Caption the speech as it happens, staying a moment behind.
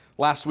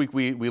Last week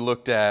we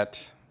looked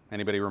at,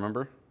 anybody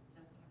remember?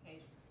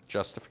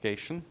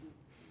 Justification.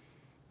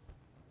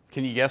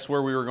 Can you guess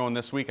where we were going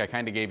this week? I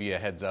kind of gave you a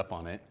heads up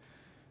on it.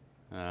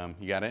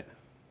 You got it?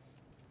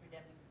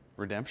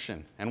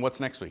 Redemption. And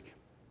what's next week?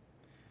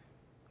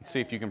 Let's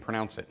see if you can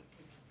pronounce it.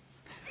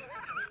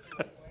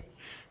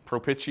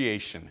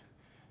 Propitiation.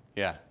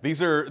 Yeah,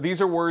 these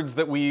are words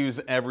that we use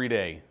every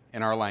day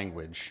in our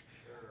language.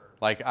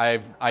 Like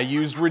I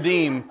used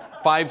redeem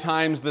 5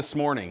 times this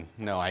morning.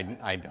 No, I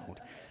don't.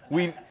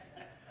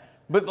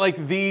 But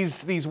like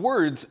these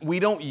words,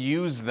 we don't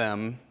use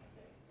them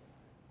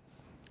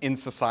in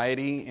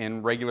society,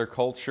 in regular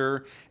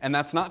culture, and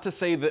that's not to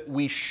say that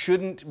we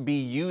shouldn't be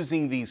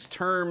using these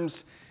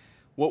terms.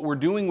 What we're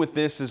doing with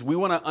this is we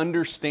want to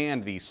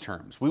understand these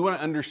terms. We want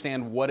to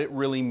understand what it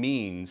really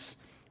means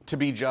to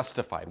be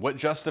justified, what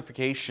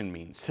justification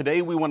means.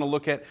 Today we want to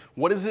look at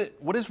what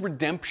does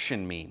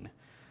redemption mean?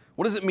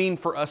 What does it mean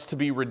for us to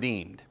be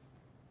redeemed?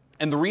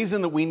 And the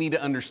reason that we need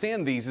to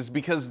understand these is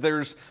because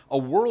there's a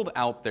world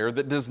out there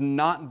that does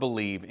not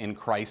believe in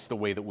Christ the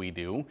way that we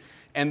do,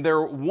 and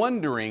they're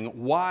wondering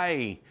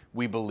why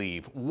we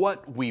believe,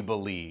 what we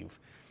believe.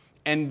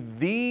 And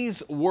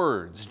these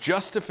words,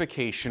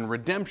 justification,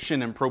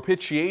 redemption, and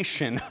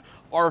propitiation,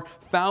 are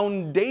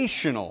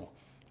foundational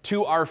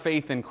to our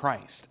faith in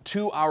Christ,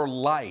 to our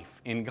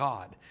life in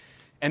God.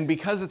 And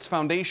because it's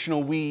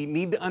foundational, we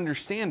need to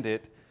understand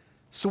it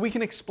so we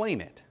can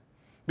explain it.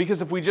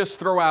 Because if we just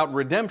throw out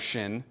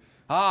redemption,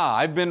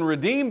 I've been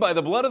redeemed by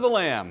the blood of the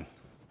Lamb.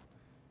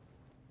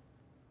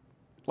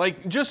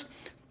 Like, just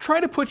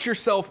try to put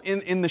yourself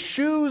in the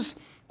shoes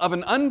of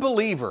an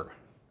unbeliever.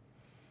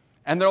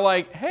 And they're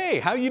like, hey,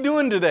 how you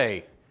doing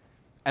today?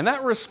 And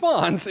that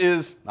response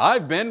is,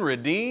 I've been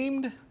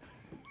redeemed.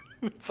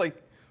 It's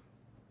like,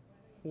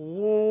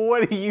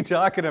 what are you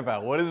talking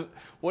about?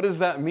 What does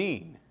that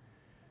mean?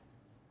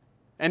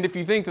 And if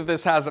you think that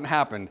this hasn't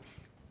happened,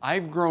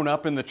 I've grown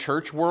up in the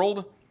church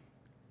world.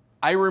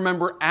 I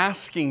remember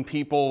asking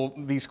people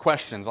these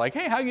questions like,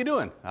 hey, how you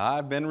doing?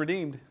 I've been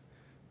redeemed.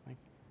 Like,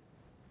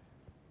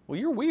 well,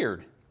 you're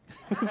weird.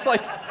 It's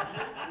like,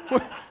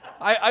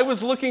 I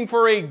was looking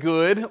for a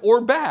good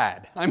or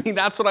bad. I mean,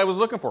 that's what I was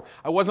looking for.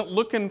 I wasn't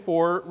looking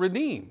for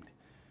redeemed.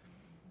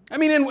 I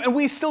mean, and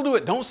we still do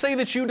it. Don't say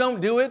that you don't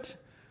do it.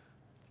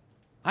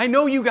 I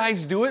know you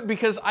guys do it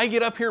because I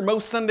get up here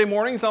most Sunday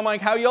mornings. I'm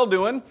like, how y'all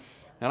doing?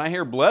 And I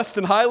hear blessed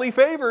and highly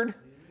favored.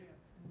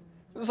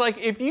 It's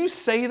like, if you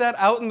say that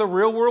out in the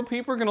real world,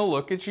 people are going to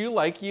look at you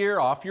like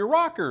you're off your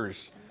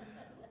rockers.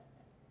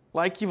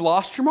 Like you've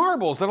lost your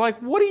marbles. They're like,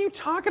 what are you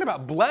talking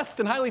about? Blessed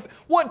and highly favored.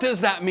 What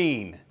does that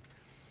mean?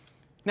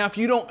 Now, if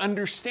you don't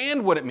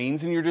understand what it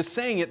means and you're just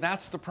saying it,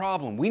 that's the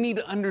problem. We need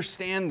to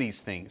understand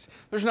these things.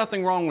 There's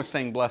nothing wrong with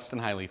saying blessed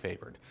and highly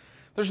favored.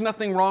 There's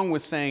nothing wrong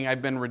with saying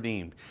I've been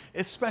redeemed,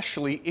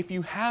 especially if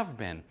you have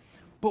been.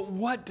 But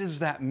what does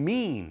that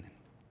mean?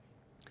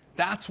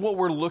 That's what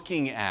we're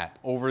looking at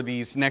over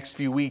these next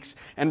few weeks,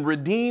 and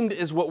redeemed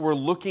is what we're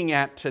looking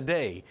at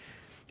today.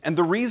 And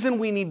the reason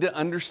we need to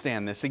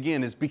understand this,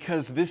 again, is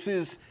because this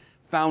is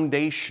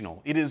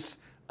foundational. It is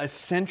a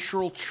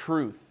central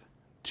truth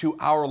to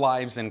our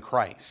lives in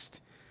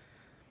Christ.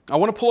 I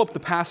want to pull up the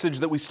passage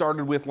that we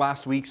started with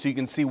last week so you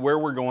can see where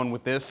we're going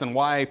with this and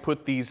why I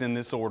put these in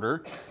this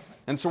order.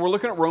 And so we're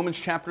looking at Romans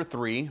chapter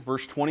 3,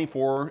 verse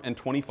 24 and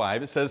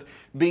 25. It says,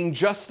 being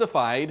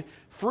justified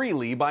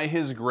freely by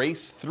His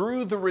grace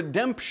through the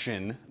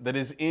redemption that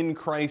is in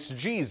Christ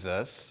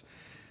Jesus.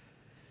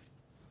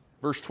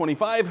 Verse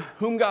 25,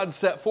 whom God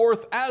set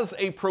forth as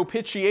a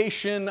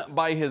propitiation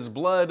by His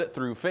blood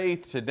through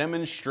faith to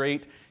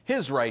demonstrate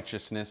His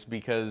righteousness,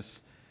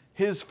 because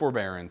His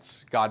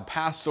forbearance God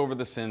passed over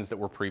the sins that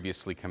were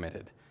previously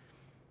committed.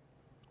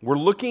 We're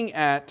looking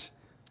at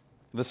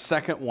the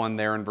second one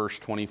there in verse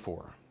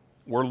 24.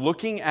 We're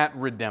looking at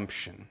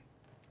redemption.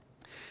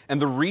 And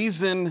the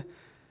reason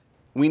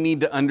we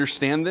need to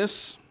understand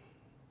this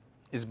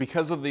is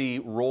because of the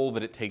role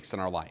that it takes in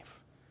our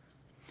life.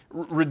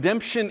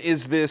 Redemption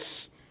is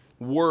this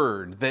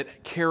word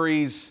that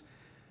carries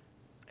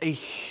a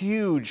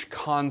huge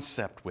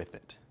concept with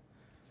it.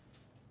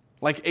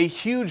 Like a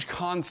huge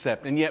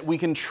concept, and yet we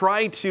can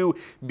try to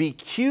be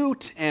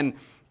cute and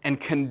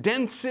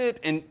condense it.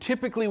 And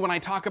typically when I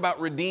talk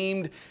about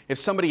redeemed, if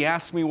somebody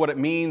asks me what it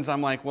means,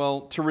 I'm like,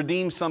 well, to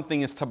redeem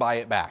something is to buy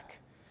it back.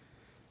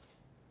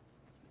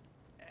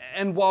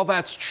 And while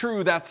that's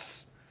true,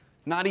 that's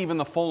not even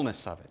the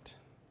fullness of it.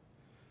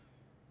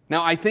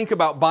 Now, I think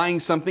about buying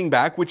something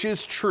back, which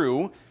is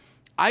true.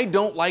 I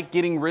don't like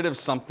getting rid of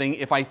something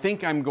if I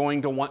think I'm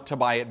going to want to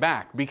buy it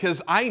back,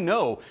 because I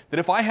know that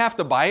if I have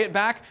to buy it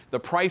back, the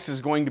price is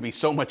going to be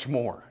so much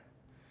more.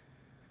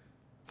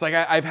 It's like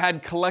I've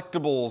had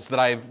collectibles that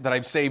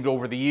I've saved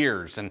over the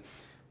years, and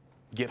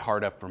get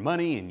hard up for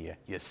money and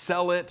you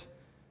sell it,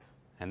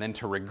 and then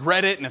to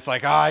regret it, and it's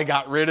like, I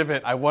got rid of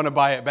it, I want to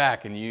buy it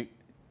back, and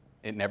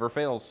it never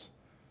fails.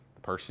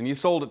 The person you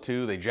sold it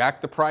to, they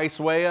jack the price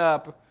way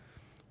up.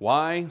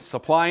 Why?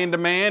 Supply and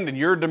demand, and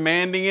you're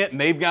demanding it,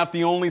 and they've got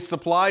the only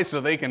supply,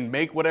 so they can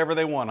make whatever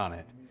they want on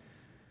it.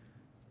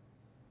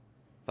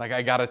 It's like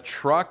I got a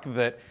truck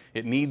that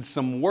it needs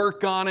some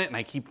work on it, and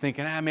I keep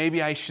thinking,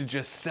 maybe I should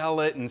just sell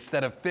it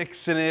instead of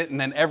fixing it.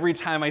 And then every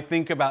time I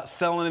think about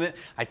selling it,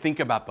 I think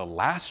about the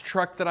last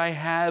truck that I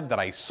had, that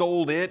I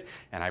sold it,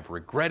 and I've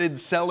regretted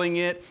selling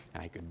it,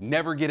 and I could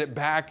never get it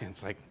back. And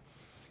it's like,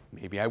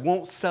 maybe I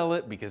won't sell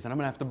it because then I'm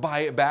going to have to buy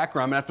it back, or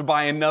I'm going to have to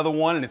buy another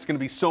one, and it's going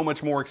to be so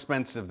much more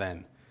expensive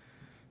then.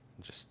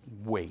 Just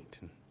wait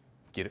and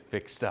get it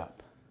fixed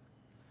up.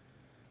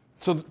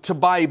 So to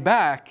buy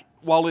back,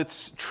 while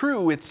it's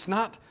true, it's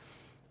not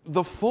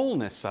the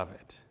fullness of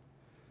it.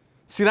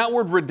 See, that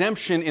word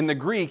redemption in the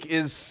Greek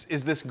is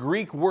this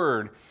Greek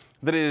word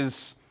that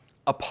is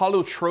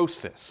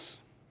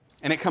apollotrosis.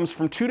 And it comes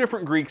from two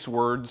different Greek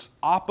words,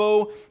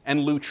 apo and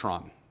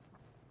lutron.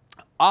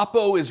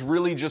 Apo is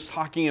really just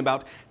talking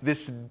about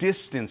this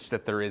distance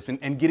that there is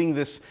and getting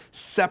this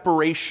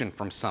separation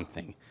from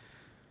something.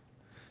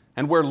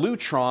 And where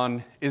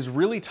lutron is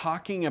really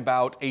talking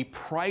about a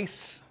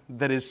price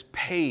that is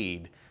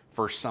paid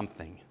for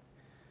something.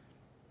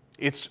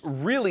 It's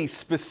really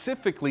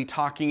specifically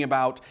talking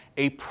about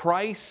a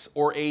price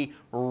or a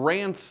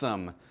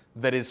ransom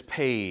that is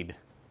paid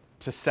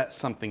to set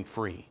something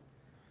free.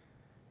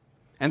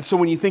 And so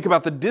when you think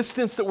about the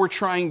distance that we're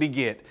trying to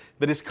get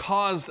that is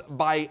caused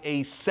by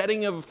a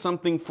setting of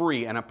something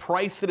free and a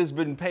price that has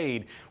been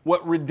paid,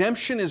 what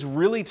redemption is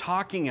really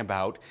talking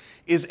about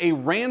is a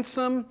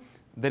ransom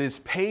that is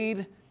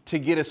paid to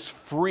get us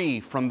free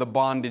from the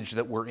bondage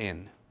that we're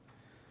in.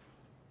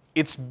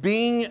 It's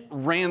being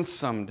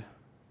ransomed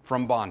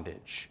from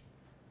bondage.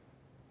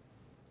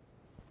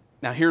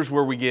 Now here's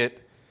where we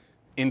get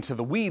into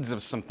the weeds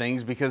of some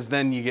things, because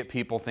then you get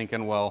people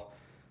thinking, well,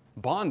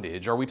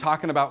 bondage, are we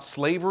talking about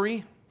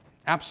slavery?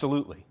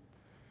 Absolutely.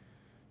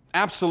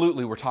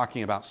 Absolutely, we're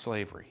talking about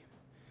slavery.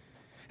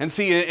 And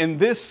see, in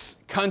this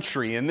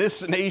country, in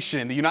this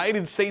nation, the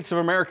United States of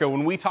America,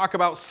 when we talk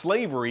about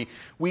slavery,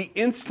 we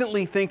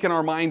instantly think in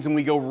our minds and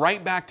we go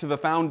right back to the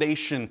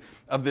foundation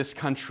of this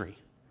country.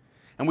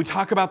 And we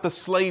talk about the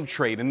slave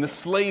trade and the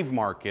slave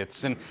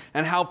markets and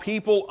how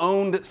people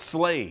owned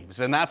slaves.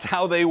 And that's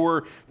how they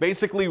were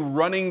basically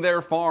running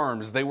their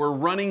farms. They were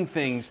running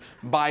things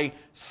by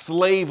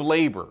slave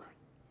labor.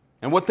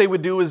 And what they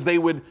would do is they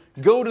would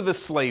go to the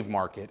slave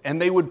market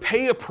and they would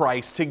pay a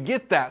price to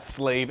get that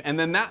slave. And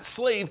then that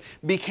slave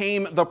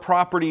became the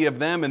property of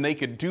them and they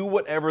could do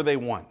whatever they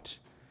want.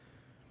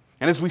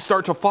 And as we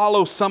start to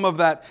follow some of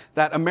that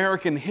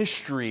American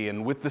history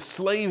and with the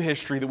slave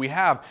history that we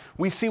have,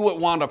 we see what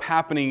wound up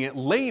happening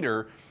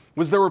later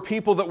was there were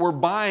people that were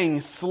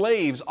buying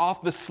slaves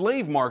off the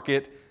slave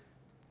market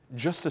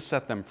just to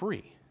set them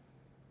free.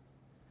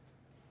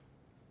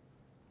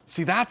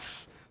 See,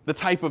 that's the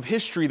type of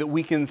history that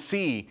we can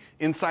see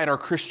inside our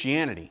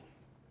Christianity.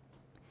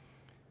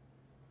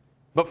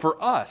 But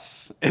for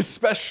us,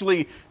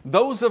 especially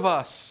those of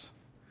us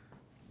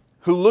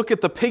who look at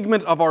the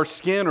pigment of our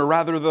skin, or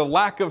rather the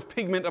lack of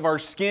pigment of our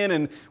skin,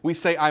 and we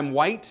say, I'm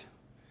white,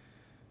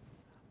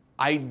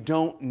 I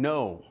don't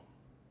know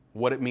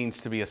what it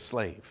means to be a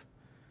slave.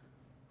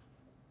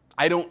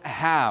 I don't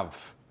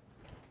have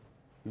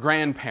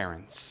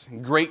grandparents,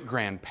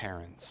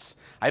 great-grandparents.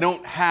 I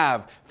don't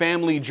have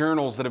family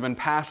journals that have been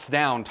passed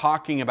down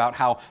talking about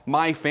how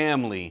my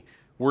family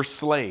were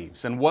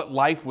slaves and what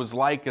life was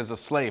like as a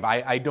slave.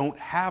 I don't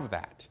have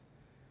that.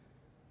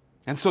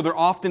 And so there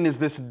often is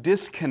this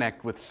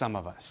disconnect with some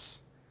of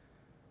us.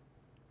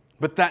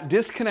 But that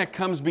disconnect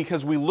comes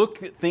because we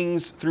look at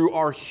things through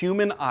our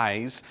human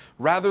eyes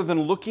rather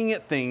than looking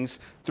at things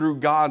through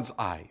God's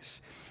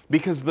eyes.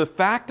 Because the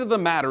fact of the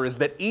matter is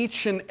that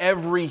each and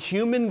every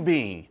human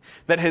being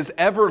that has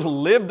ever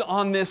lived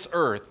on this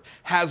earth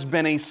has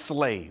been a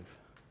slave.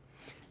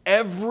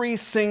 Every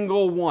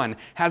single one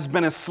has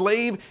been a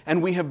slave,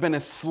 and we have been a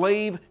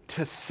slave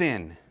to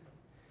sin.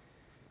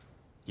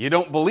 You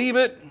don't believe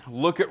it?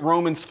 Look at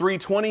Romans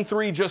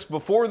 3:23 just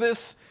before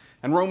this.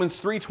 And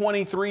Romans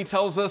 3:23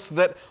 tells us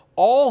that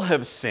all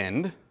have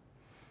sinned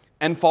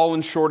and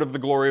fallen short of the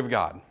glory of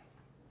God.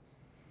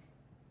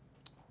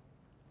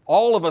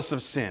 All of us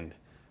have sinned.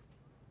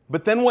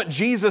 But then what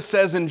Jesus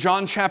says in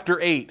John chapter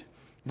 8,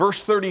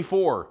 verse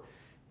 34,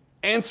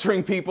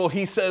 answering people,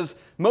 he says,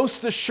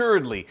 most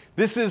assuredly,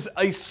 this is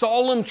a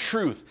solemn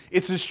truth.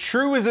 It's as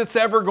true as it's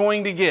ever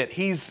going to get.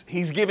 He's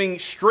giving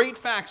straight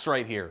facts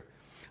right here.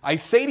 I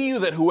say to you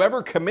that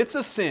whoever commits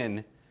a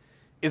sin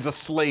is a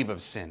slave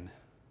of sin.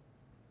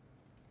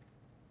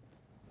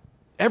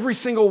 Every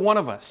single one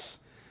of us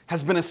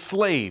has been a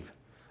slave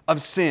of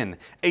sin,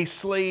 a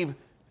slave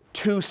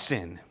to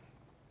sin.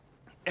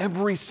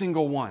 Every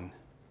single one.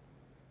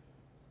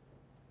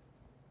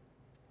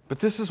 But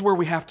this is where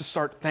we have to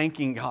start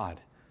thanking God.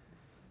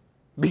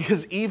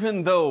 Because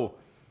even though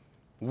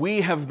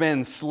we have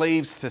been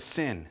slaves to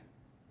sin,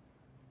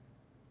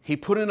 He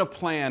put in a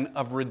plan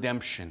of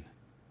redemption.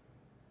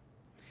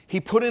 He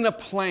put in a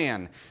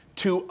plan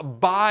to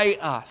buy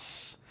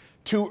us,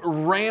 to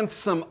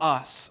ransom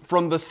us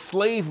from the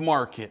slave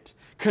market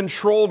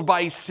controlled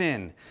by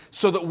sin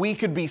so that we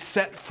could be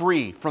set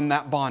free from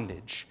that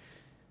bondage.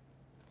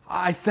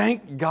 I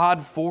thank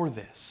God for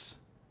this.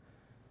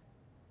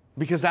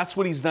 because that's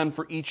what He's done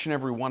for each and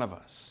every one of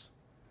us.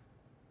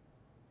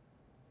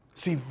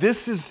 See,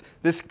 this is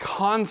this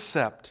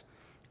concept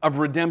of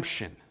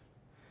redemption.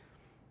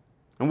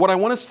 And what I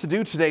want us to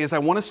do today is I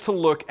want us to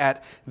look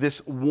at this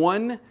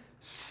one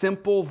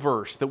simple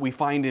verse that we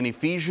find in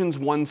Ephesians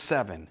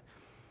 1:7.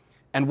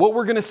 And what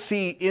we're going to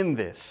see in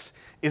this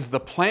is the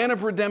plan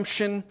of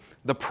redemption,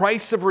 the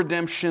price of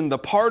redemption, the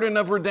pardon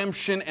of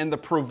redemption, and the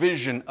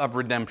provision of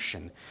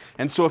redemption.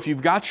 And so if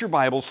you've got your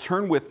Bibles,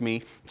 turn with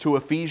me to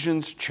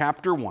Ephesians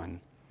chapter 1,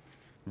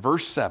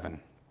 verse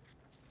 7.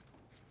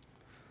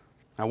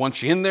 I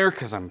want you in there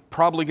because I'm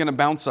probably going to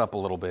bounce up a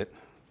little bit.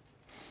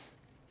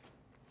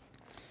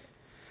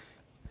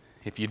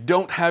 If you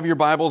don't have your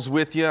Bibles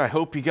with you, I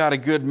hope you got a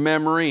good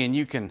memory and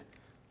you can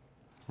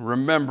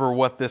remember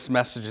what this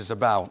message is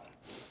about.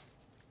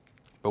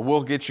 But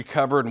we'll get you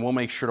covered and we'll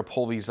make sure to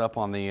pull these up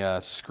on the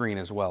screen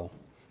as well.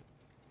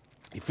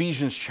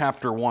 Ephesians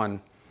chapter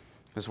 1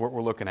 is what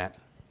we're looking at.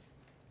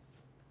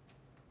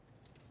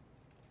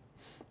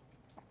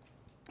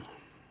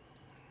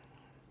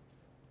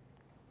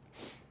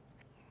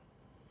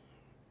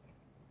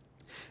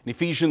 In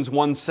Ephesians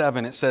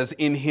 1:7 it says,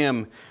 "In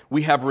Him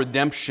we have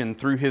redemption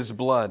through His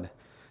blood,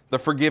 the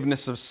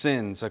forgiveness of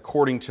sins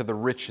according to the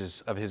riches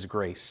of His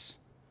grace."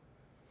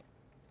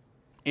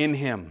 In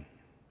Him.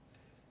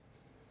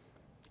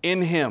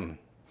 In Him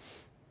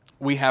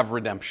we have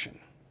redemption.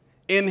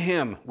 In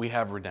Him we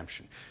have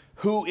redemption.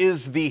 Who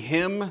is the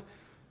Him?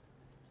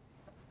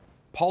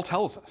 Paul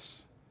tells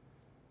us.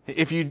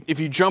 If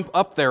you jump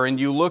up there and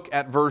you look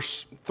at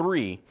verse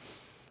 3,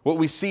 what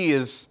we see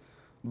is,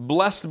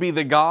 "Blessed be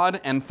the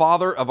God and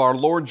Father of our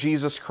Lord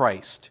Jesus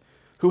Christ,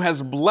 who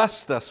has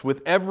blessed us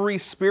with every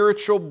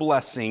spiritual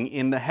blessing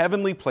in the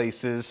heavenly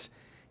places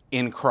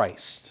in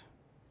Christ."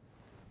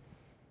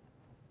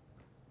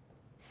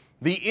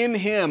 The "in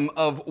Him"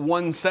 of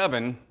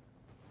 1:7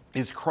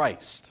 is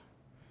Christ,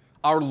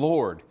 our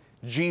Lord,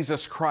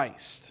 Jesus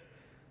Christ.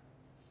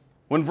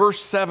 When verse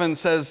 7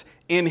 says,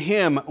 "In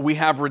Him we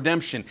have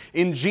redemption,"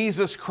 in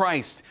Jesus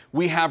Christ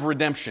we have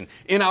redemption.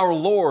 In our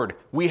Lord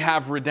we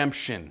have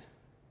redemption.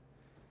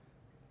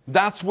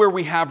 That's where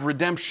we have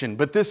redemption.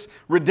 But this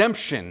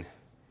redemption,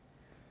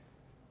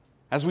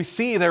 as we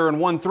see there in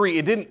 1:3,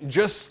 it didn't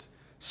just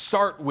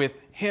start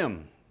with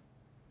Him.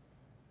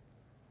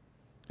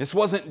 This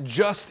wasn't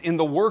just in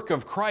the work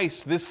of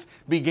Christ. This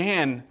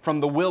began from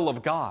the will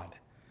of God.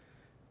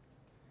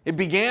 It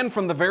began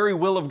from the very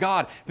will of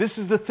God. This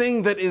is the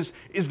thing that is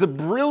the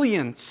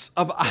brilliance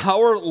of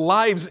our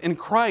lives in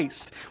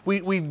Christ.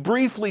 We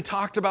briefly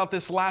talked about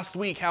this last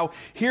week, how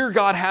here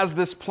God has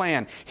this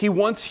plan. He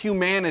wants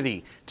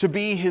humanity to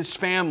be His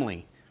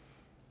family.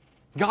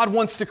 God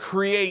wants to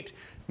create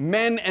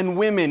men and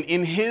women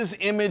in His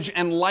image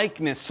and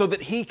likeness so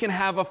that He can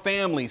have a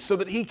family, so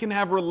that He can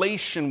have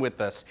relation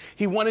with us.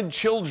 He wanted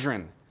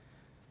children.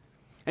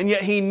 And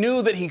yet He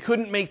knew that He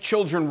couldn't make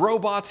children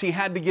robots. He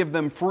had to give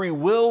them free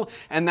will,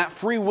 and that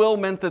free will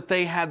meant that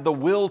they had the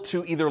will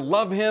to either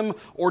love Him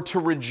or to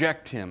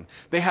reject Him.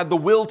 They had the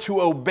will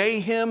to obey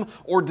Him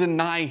or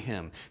deny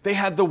Him. They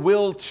had the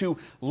will to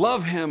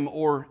love Him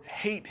or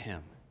hate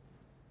Him.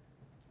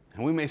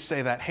 And we may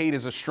say that hate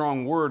is a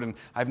strong word, and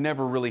I've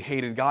never really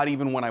hated God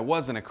even when I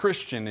wasn't a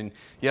Christian, and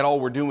yet all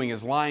we're doing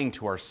is lying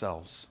to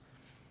ourselves.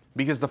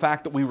 Because the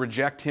fact that we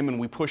reject Him and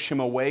we push Him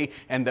away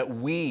and that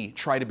we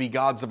try to be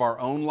gods of our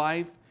own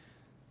life,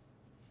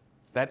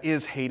 that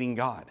is hating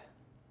God.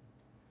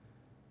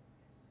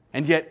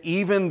 And yet,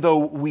 even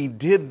though we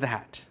did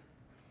that,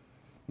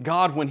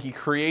 God, when He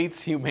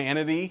creates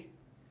humanity,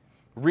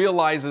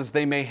 realizes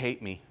they may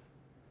hate me.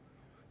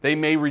 They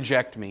may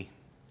reject me.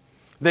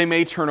 They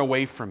may turn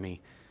away from me.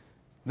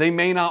 They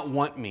may not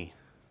want me.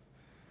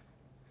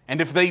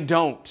 And if they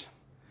don't,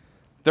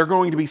 they're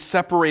going to be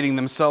separating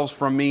themselves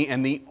from me,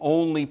 and the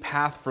only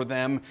path for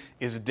them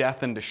is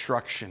death and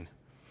destruction.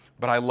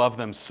 But I love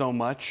them so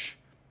much,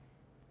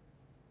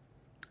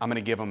 I'm going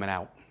to give them an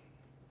out.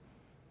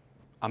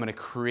 I'm going to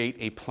create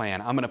a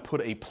plan. I'm going to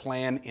put a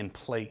plan in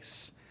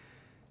place.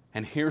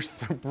 And here's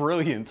the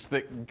brilliance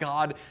that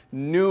God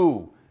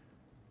knew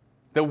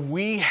that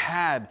we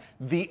had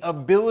the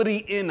ability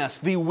in us,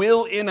 the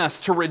will in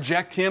us to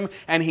reject Him,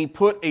 and He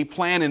put a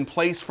plan in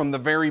place from the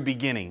very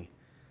beginning.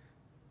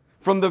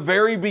 From the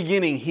very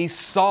beginning, He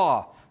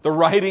saw the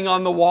writing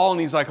on the wall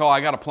and He's like, oh, I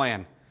got a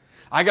plan.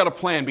 I got a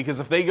plan because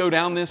if they go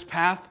down this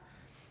path,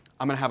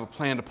 I'm going to have a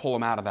plan to pull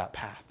them out of that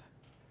path.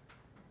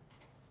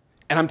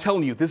 And I'm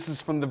telling you, this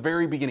is from the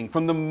very beginning.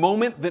 From the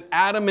moment that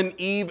Adam and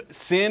Eve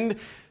sinned,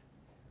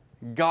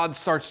 God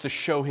starts to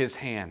show His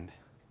hand.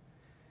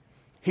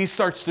 He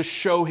starts to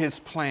show His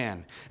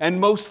plan. And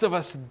most of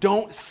us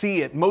don't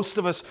see it. Most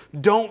of us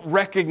don't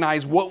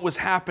recognize what was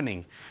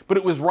happening. But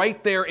it was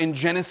right there in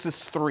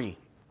Genesis 3.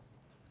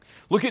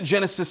 Look at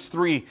Genesis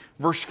 3,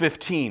 verse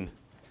 15.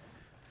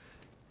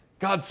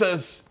 God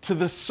says to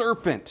the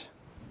serpent,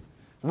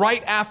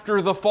 right after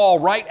the fall,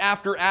 right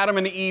after Adam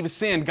and Eve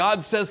sinned,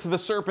 God says to the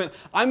serpent,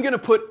 I'm going to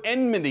put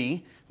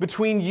enmity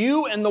between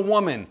you and the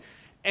woman,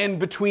 and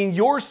between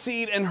your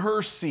seed and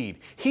her seed.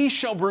 He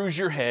shall bruise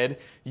your head,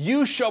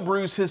 you shall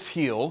bruise his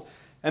heel.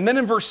 And then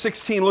in verse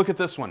 16, look at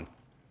this one.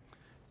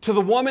 To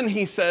the woman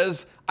he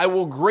says, I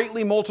will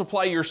greatly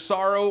multiply your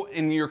sorrow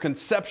in your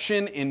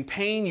conception. In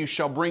pain you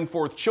shall bring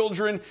forth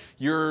children.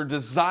 Your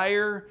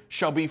desire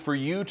shall be for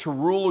you to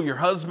rule your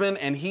husband,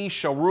 and he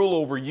shall rule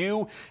over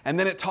you. And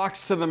then it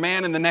talks to the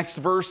man in the next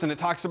verse, and it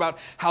talks about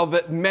how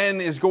that man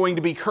is going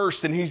to be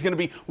cursed, and he's going to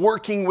be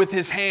working with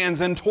his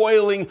hands and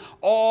toiling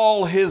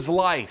all his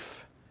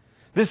life.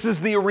 This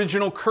is the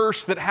original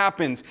curse that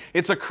happens.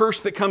 It's a curse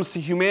that comes to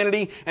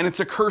humanity, and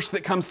it's a curse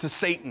that comes to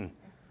Satan.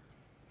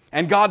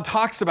 And God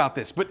talks about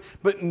this, but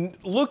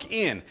look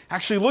in.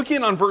 Actually, look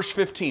in on verse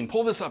 15.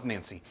 Pull this up,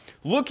 Nancy.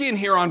 Look in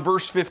here on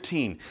verse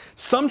 15.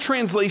 Some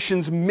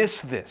translations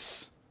miss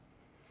this.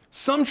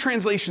 Some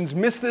translations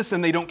miss this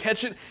and they don't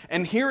catch it.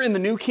 And here in the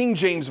New King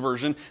James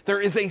Version,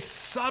 there is a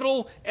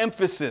subtle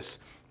emphasis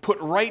put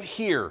right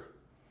here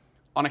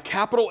on a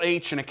capital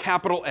H and a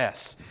capital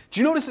S. Do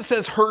you notice it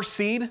says her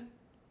seed?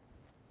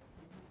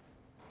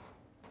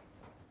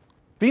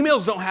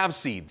 Females don't have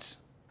seeds.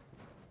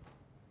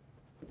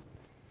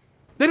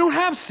 They don't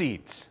have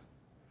seeds.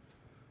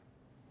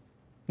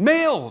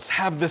 Males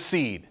have the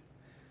seed.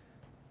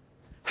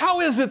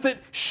 How is it that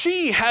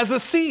she has a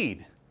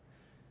seed?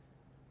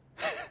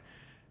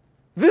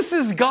 This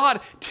is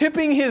God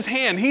tipping his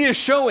hand. He is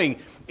showing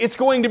it's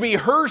going to be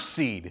her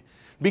seed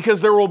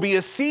because there will be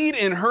a seed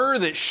in her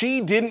that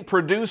she didn't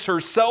produce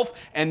herself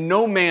and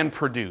no man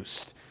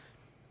produced.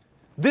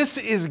 This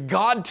is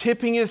God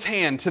tipping his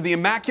hand to the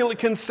Immaculate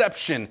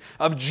Conception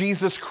of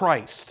Jesus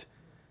Christ.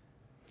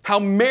 How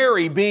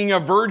Mary, being a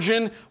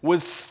virgin,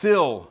 was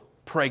still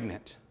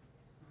pregnant.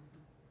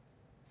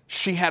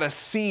 She had a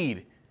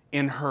seed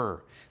in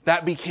her.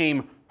 That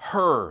became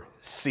her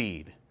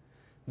seed.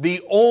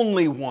 The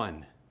only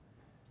one.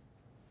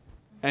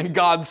 And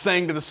God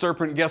saying to the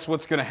serpent, guess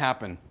what's going to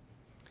happen?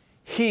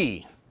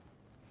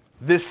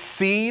 This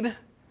seed,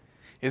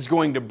 is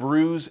going to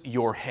bruise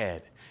your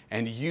head,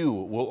 and you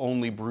will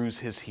only bruise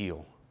his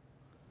heel.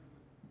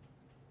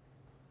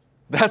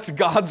 That's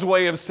God's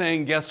way of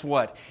saying, guess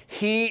what?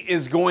 He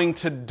is going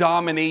to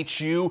dominate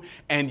you,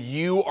 and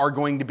you are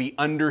going to be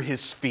under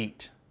his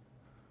feet.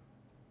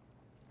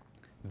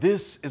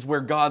 This is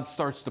where God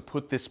starts to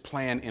put this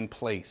plan in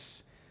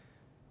place.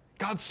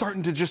 God's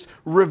starting to just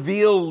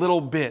reveal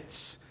little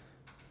bits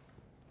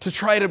to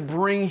try to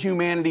bring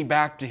humanity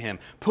back to him,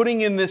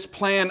 putting in this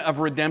plan of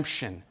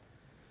redemption.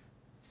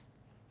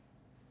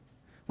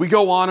 We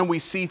go on and we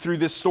see through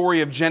this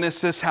story of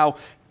Genesis how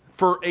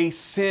for a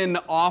sin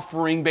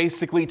offering,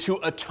 basically to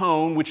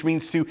atone, which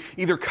means to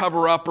either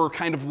cover up or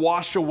kind of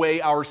wash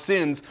away our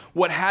sins,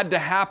 what had to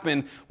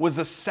happen was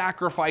a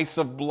sacrifice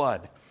of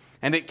blood.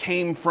 And it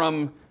came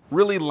from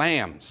really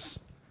lambs.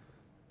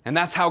 And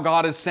that's how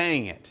God is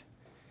saying it.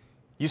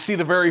 You see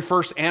the very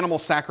first animal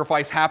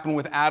sacrifice happen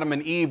with Adam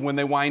and Eve when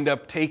they wind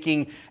up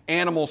taking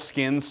animal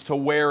skins to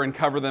wear and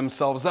cover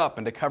themselves up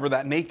and to cover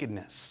that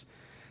nakedness.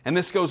 And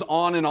this goes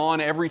on and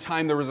on. Every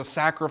time there was a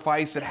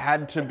sacrifice, it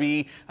had to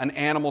be an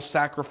animal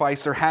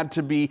sacrifice. There had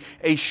to be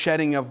a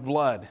shedding of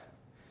blood.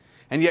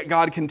 And yet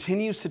God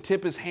continues to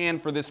tip his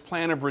hand for this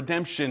plan of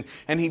redemption.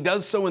 And he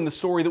does so in the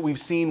story that we've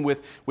seen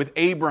with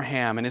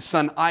Abraham and his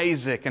son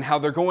Isaac and how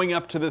they're going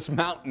up to this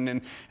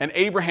mountain. And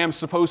Abraham's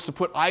supposed to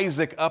put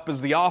Isaac up as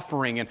the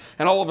offering. And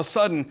all of a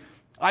sudden,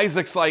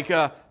 Isaac's like,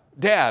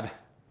 Dad,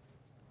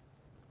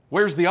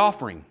 where's the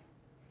offering?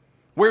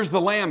 Where's the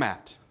lamb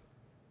at?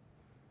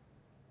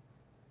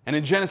 And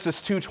in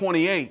Genesis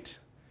 2:28,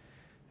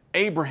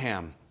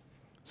 Abraham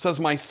says,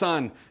 my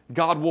son,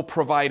 God will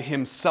provide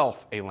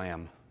himself a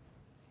lamb.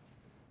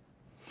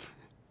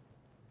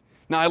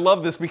 Now, I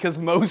love this because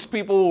most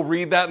people will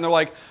read that and they're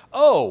like,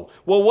 oh,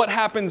 well, what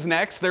happens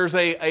next? There's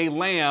a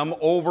lamb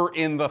over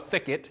in the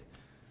thicket.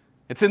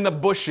 It's in the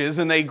bushes,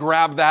 and they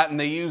grab that and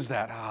they use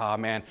that. Ah,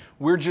 man,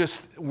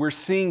 we're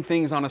seeing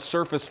things on a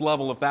surface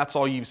level if that's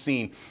all you've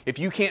seen. If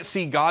you can't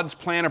see God's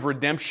plan of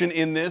redemption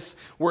in this,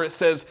 where it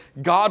says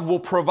God will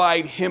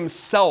provide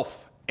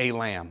himself a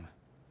lamb.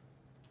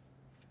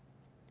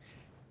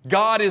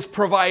 God is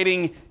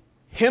providing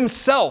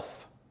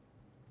himself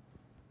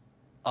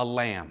a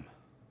lamb.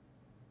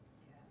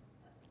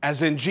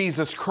 As in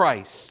Jesus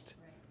Christ,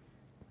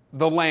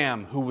 the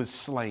lamb who was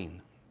slain.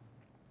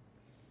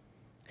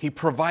 He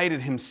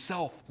provided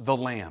himself the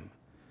lamb.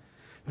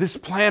 This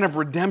plan of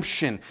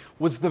redemption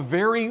was the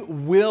very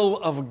will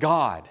of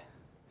God.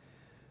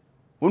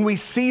 When we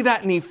see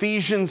that in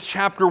Ephesians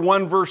chapter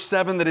 1, verse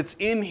 7, that it's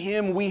in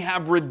him we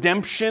have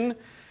redemption.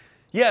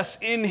 Yes,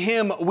 in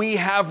him we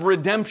have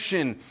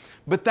redemption.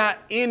 But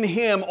that in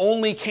him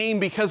only came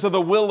because of the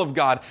will of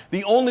God.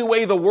 The only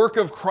way the work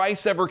of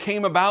Christ ever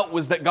came about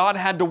was that God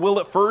had to will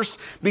it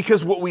first,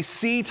 because what we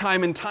see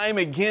time and time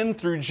again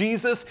through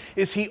Jesus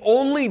is he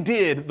only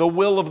did the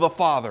will of the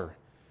Father.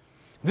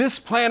 This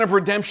plan of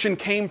redemption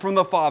came from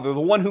the Father, the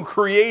one who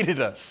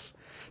created us,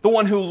 the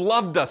one who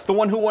loved us, the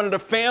one who wanted a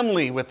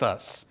family with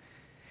us.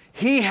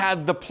 He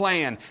had the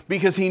plan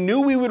because He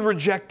knew we would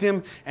reject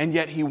Him, and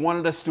yet He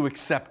wanted us to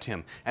accept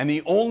Him. And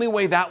the only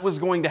way that was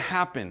going to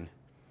happen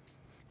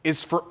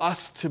is for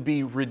us to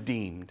be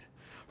redeemed,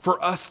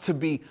 for us to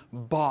be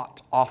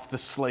bought off the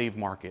slave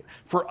market,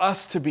 for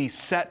us to be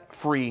set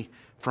free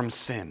from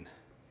sin.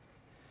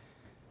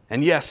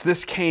 And yes,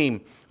 this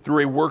came through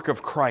a work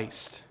of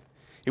Christ.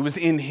 It was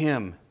in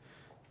Him.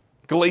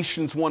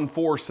 Galatians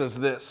 1:4 says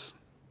this.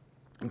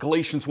 In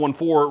Galatians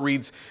 1:4 it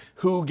reads,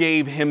 who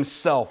gave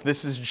Himself,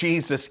 this is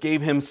Jesus,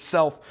 gave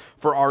Himself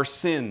for our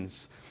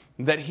sins,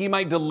 that He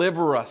might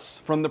deliver us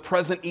from the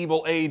present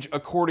evil age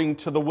according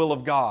to the will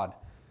of God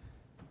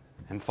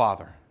and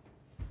Father.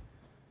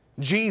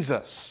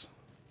 Jesus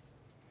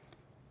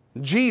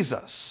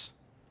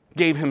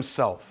gave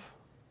Himself.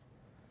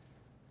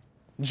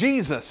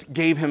 Jesus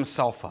gave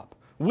Himself up,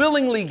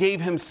 willingly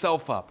gave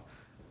Himself up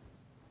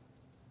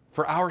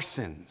for our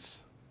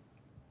sins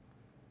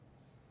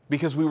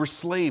because we were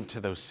slave to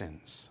those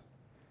sins.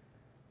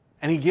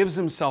 And He gives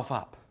Himself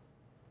up.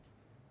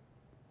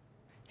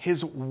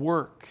 His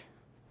work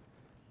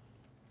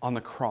on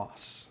the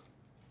cross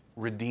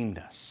redeemed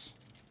us.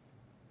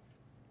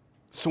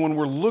 So when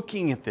we're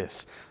looking at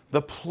this,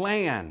 the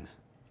plan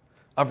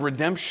of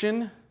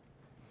redemption,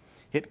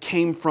 it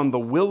came from the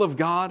will of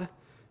God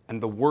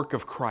and the work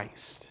of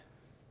Christ.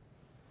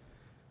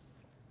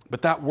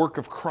 But that work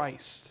of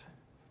Christ,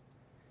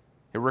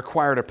 it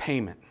required a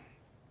payment.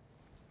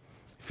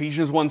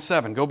 Ephesians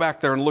 1:7, go back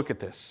there and look at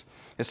this.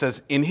 It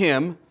says, in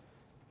Him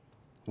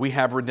we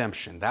have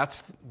redemption.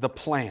 That's the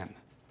plan.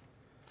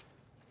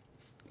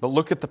 But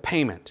look at the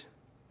payment.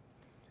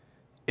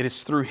 It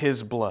is through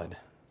His blood.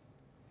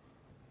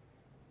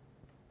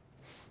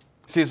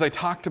 See, as I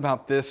talked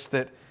about this,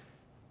 that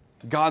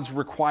God's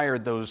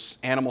required those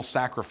animal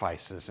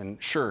sacrifices. And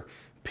sure,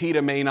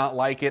 PETA may not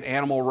like it.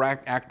 Animal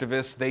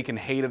activists, they can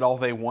hate it all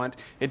they want.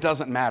 It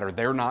doesn't matter.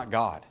 They're not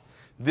God.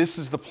 This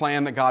is the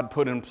plan that God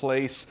put in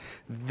place.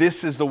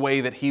 This is the way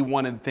that He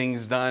wanted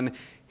things done.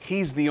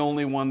 He's the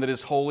only one that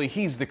is holy.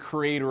 He's the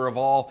creator of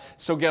all.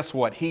 So guess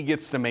what? He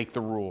gets to make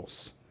the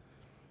rules.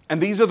 And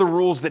these are the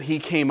rules that He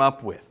came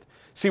up with.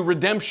 See,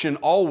 redemption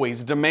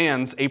always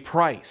demands a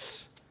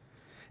price.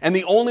 And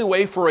the only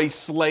way for a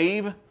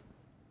slave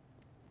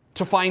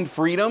to find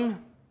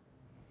freedom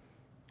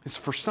is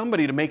for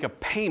somebody to make a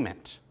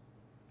payment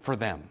for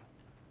them.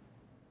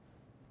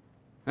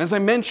 And as I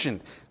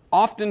mentioned,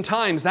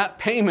 oftentimes that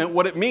payment,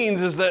 what it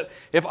means is that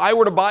if I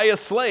were to buy a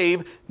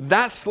slave,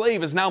 that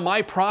slave is now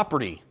my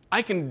property.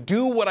 I can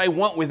do what I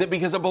want with it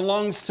because it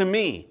belongs to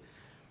me.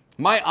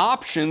 My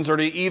options are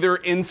to either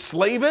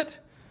enslave it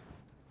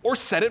or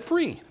set it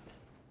free.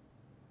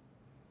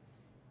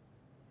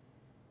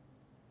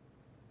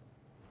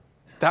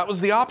 That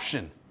was the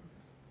option.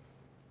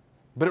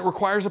 But it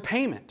requires a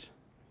payment.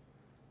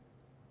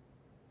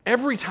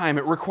 Every time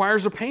it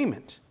requires a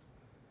payment.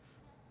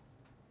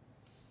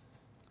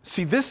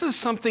 See, this is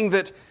something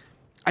that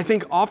I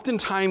think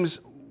oftentimes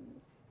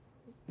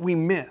we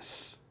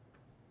miss.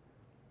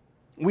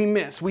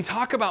 We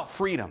talk about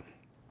freedom.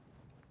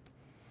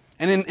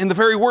 And in the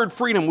very word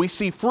freedom, we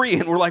see free,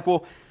 and we're like,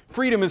 well,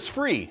 freedom is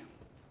free.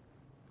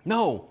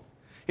 No,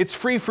 it's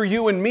free for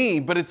you and me,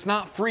 but it's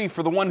not free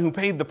for the one who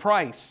paid the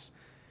price.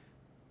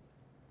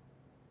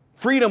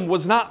 Freedom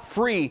was not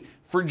free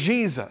for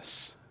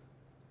Jesus.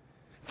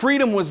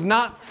 Freedom was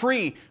not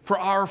free for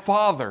our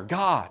Father,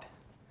 God.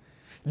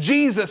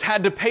 Jesus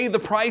had to pay the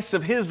price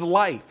of His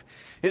life.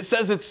 It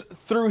says it's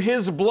through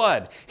His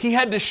blood. He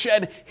had to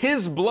shed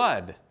His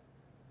blood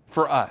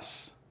for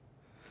us.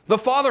 The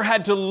Father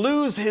had to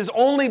lose His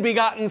only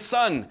begotten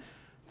Son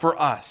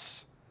for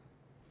us.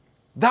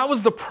 That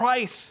was the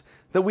price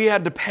that we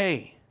had to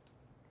pay.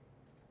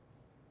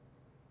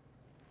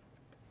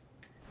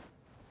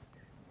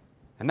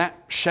 And that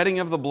shedding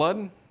of the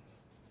blood,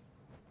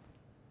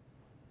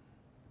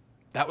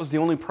 that was the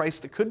only price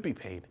that could be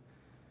paid.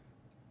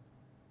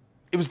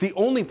 It was the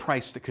only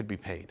price that could be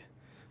paid.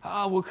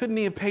 Well, couldn't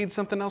He have paid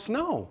something else?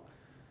 No.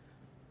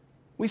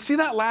 We see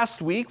that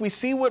last week. We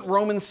see what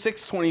Romans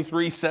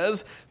 6:23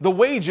 says. The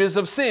wages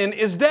of sin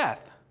is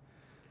death.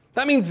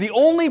 That means the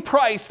only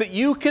price that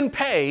you can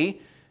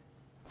pay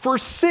for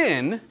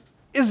sin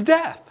is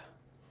death.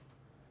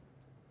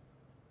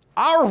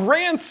 Our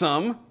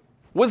ransom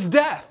was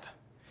death.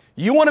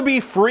 You want to be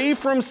free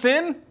from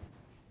sin?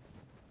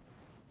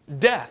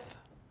 Death.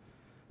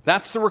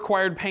 That's the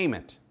required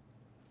payment.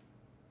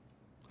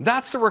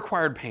 That's the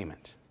required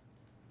payment.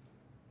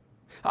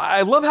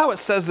 I love how it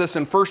says this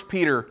in 1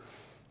 Peter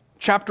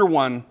chapter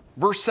 1,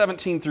 verse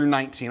 17 through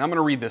 19. I'm going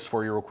to read this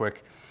for you real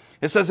quick.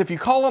 It says, if you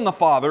call on the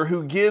Father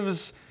who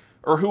gives,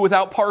 or who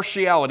without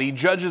partiality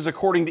judges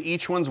according to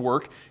each one's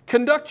work,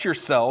 conduct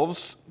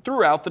yourselves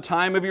throughout the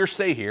time of your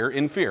stay here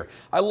in fear.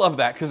 I love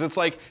that because it's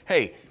like,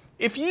 hey,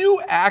 if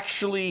you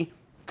actually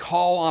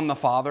call on the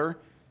Father,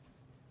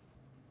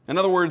 in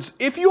other words,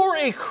 if you're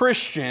a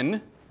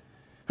Christian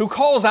who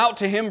calls out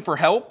to Him for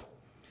help,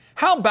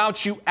 how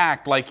about you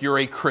act like you're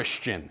a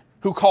Christian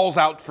who calls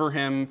out for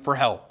Him for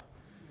help?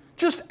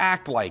 Just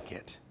act like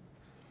it.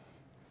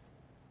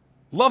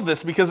 Love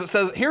this because it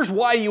says, here's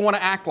why you want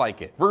to act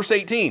like it. Verse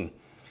 18.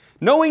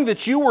 Knowing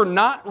that you were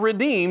not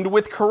redeemed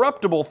with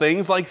corruptible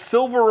things like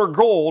silver or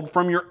gold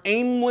from your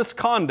aimless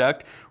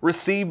conduct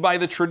received by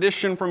the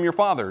tradition from your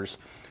fathers,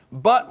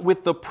 but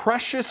with the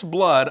precious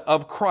blood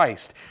of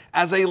Christ,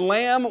 as a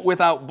lamb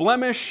without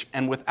blemish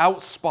and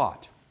without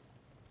spot.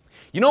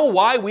 You know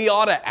why we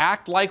ought to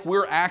act like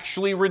we're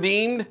actually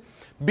redeemed?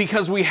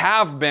 Because we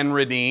have been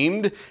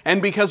redeemed,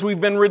 and because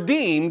we've been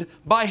redeemed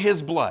by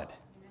His blood.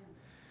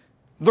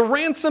 The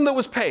ransom that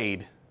was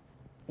paid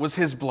was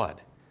His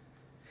blood.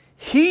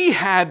 He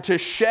had to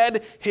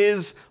shed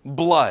His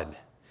blood.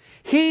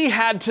 He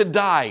had to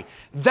die.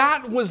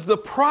 That was the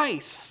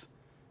price.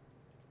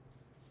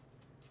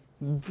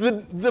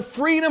 The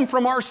freedom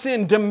from our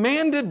sin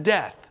demanded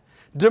death,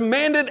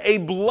 demanded a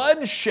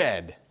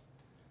bloodshed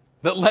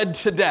that led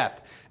to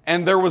death.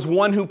 And there was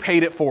one who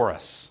paid it for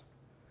us.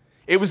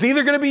 It was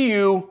either going to be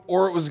you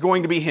or it was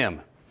going to be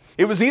Him.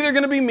 It was either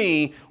going to be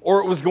me or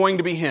it was going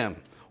to be Him.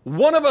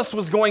 One of us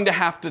was going to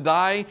have to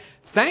die.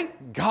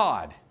 Thank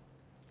God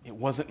it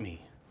wasn't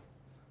me.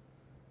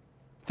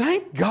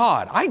 Thank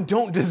God. I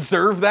don't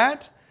deserve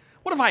that.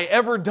 What have I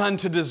ever done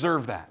to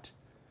deserve that?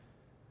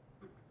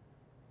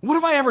 What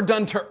have I ever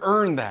done to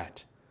earn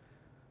that?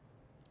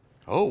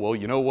 Oh, well,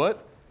 you know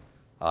what?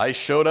 I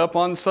showed up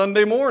on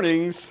Sunday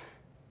mornings.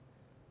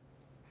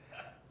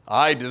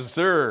 I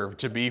deserve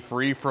to be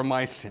free from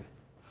my sin.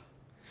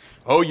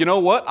 Oh, you know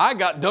what? I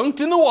got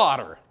dunked in the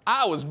water.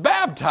 I was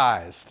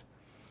baptized.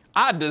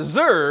 I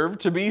deserve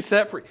to be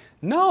set free.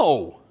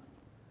 No.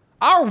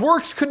 Our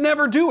works could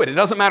never do it. It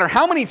doesn't matter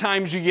how many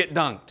times you get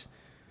dunked.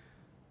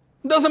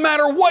 It doesn't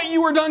matter what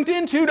you were dunked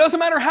into. It doesn't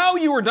matter how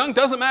you were dunked. It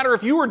doesn't matter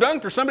if you were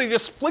dunked or somebody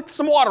just flicked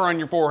some water on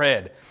your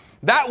forehead.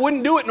 That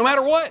wouldn't do it no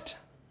matter what.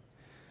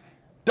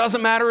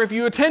 Doesn't matter if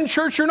you attend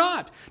church or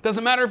not.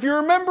 Doesn't matter if you're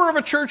a member of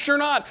a church or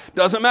not.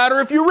 Doesn't matter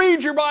if you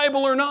read your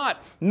Bible or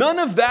not. None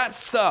of that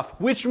stuff,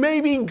 which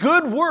may be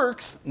good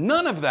works,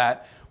 none of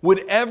that would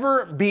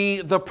ever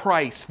be the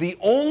price. The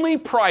only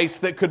price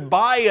that could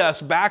buy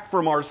us back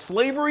from our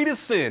slavery to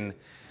sin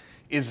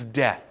is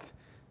death.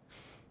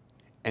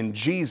 And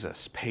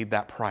Jesus paid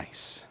that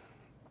price.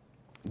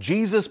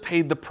 Jesus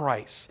paid the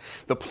price.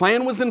 The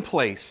plan was in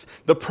place.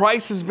 The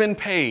price has been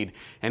paid.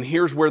 And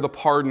here's where the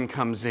pardon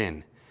comes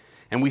in.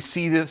 And we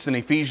see this in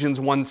Ephesians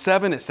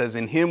 1:7. It says,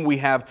 in Him we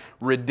have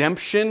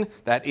redemption.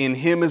 That in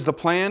Him is the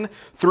plan.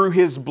 Through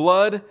His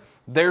blood,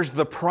 there's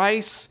the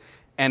price.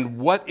 And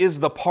what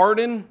is the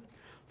pardon?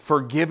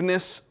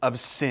 Forgiveness of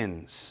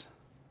sins.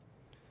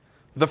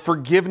 The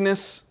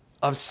forgiveness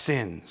of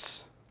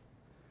sins.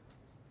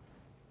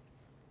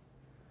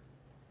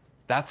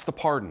 That's the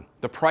pardon.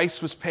 The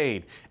price was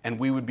paid, and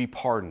we would be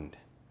pardoned.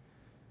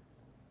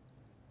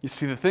 You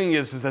see, the thing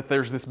is that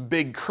there's this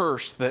big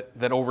curse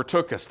that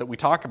overtook us that we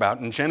talk about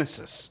in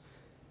Genesis.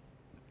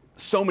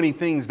 So many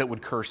things that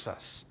would curse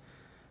us.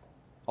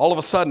 All of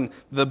a sudden,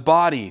 the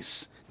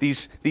bodies,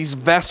 these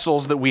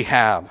vessels that we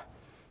have,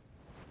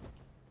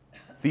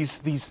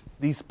 these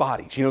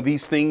bodies, you know,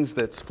 these things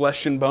that's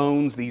flesh and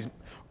bones, these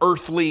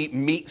earthly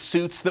meat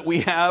suits that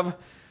we have,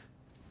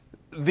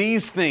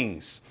 these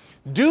things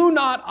do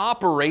not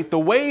operate the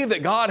way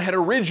that God had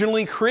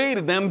originally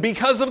created them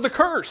because of the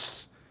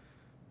curse.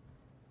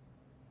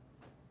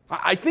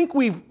 I think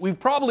we've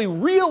probably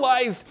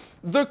realized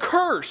the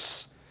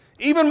curse,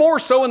 even more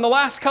so in the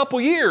last couple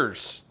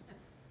years.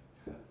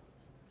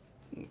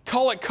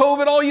 Call it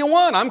COVID all you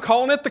want. I'm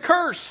calling it the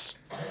curse.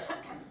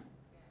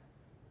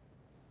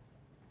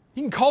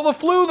 You can call the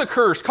flu the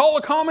curse. Call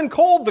a common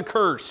cold the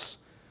curse.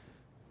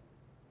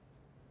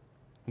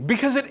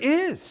 Because it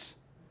is.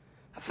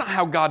 That's not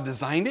how God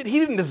designed it. He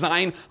didn't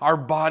design our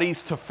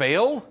bodies to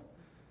fail.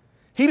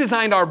 He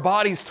designed our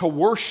bodies to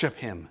worship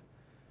Him.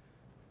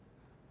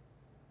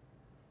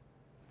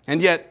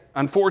 And yet,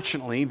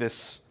 unfortunately,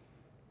 this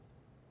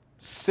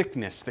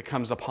sickness that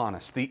comes upon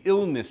us, the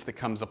illness that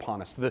comes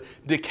upon us, the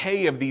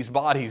decay of these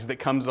bodies that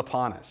comes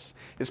upon us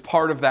is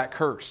part of that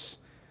curse.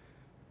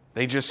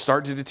 They just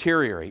start to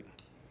deteriorate.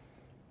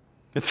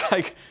 It's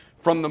like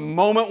from the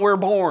moment we're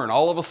born,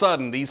 all of a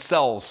sudden, these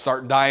cells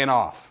start dying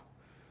off.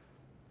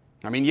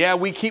 I mean, yeah,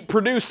 we keep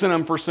producing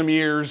them for some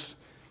years,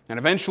 and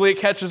eventually it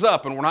catches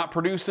up, and we're not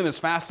producing as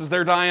fast as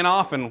they're dying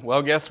off, and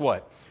well, guess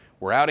what?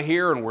 We're out of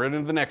here, and we're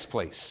into the next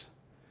place.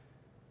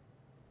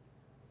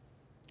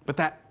 But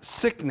that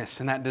sickness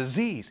and that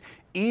disease,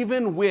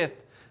 even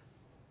with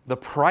the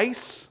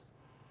price,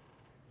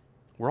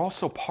 we're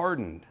also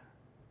pardoned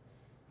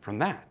from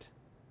that.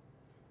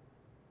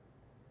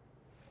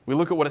 We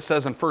look at what it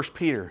says in 1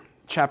 Peter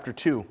chapter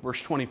 2,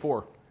 verse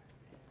 24.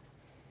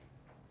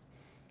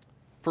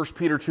 1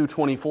 Peter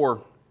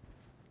 2:24.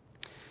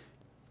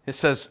 It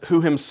says,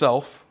 who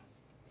Himself,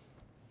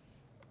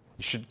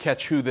 you should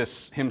catch who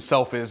this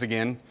Himself is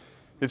again.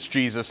 It's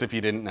Jesus if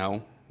you didn't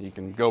know. You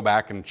can go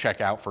back and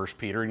check out 1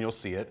 Peter and you'll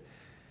see it.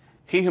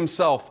 He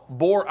Himself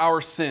bore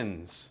our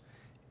sins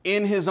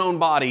in His own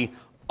body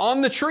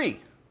on the tree,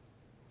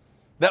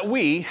 that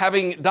we,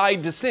 having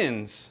died to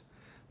sins,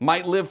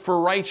 might live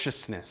for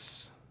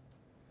righteousness.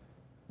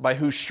 by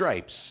whose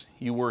stripes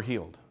you were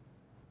healed.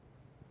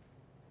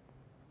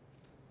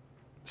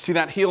 See,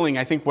 that healing,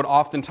 I think what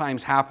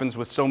oftentimes happens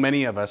with so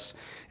many of us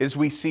is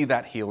we see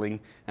that healing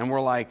and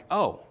we're like,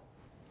 oh,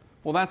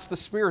 well, that's the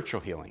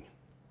spiritual healing.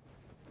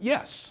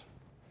 Yes.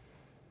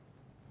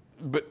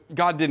 But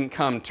God didn't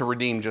come to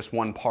redeem just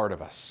one part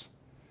of us.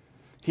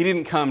 He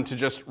didn't come to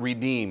just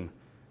redeem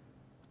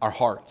our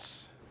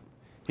hearts.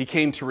 He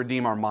came to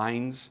redeem our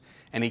minds,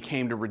 and He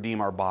came to redeem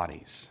our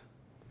bodies.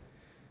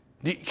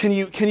 Can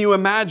you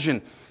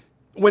imagine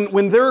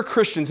when there are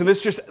Christians, and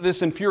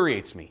this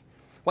infuriates me,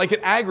 like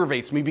it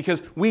aggravates me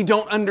because we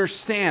don't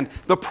understand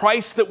the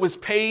price that was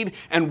paid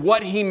and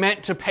what He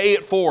meant to pay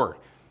it for.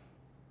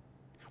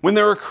 When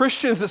there are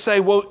Christians that say,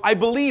 well, I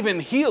believe in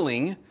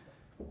healing,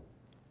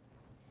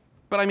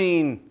 but I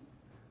mean,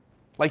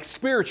 like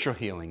spiritual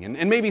healing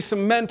and maybe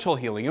some mental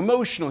healing,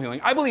 emotional healing.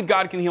 I believe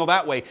God can heal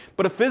that way.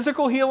 But a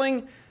physical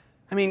healing,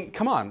 I mean,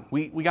 come on,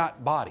 we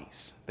got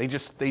bodies. They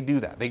do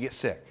that. They get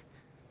sick.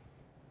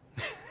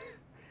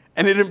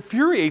 And it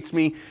infuriates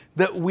me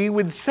that we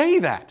would say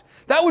that.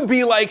 That would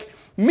be like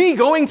me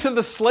going to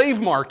the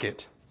slave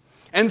market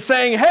and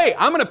saying, hey,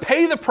 I'm going to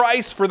pay the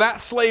price for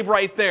that slave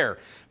right there.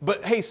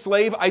 But hey,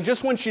 slave, I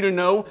just want you to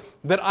know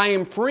that I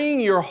am freeing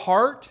your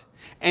heart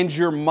and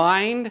your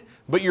mind,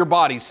 but your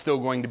body's still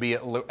going to be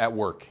at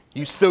work.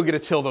 You still get to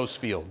till those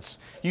fields.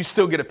 You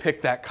still get to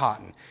pick that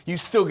cotton. You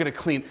still get to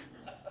clean.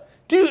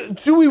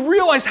 Do we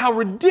realize how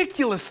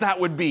ridiculous that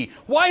would be?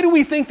 Why do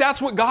we think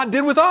that's what God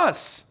did with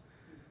us?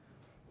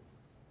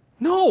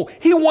 No,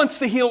 He wants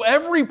to heal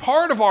every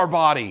part of our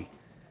body.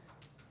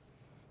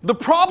 The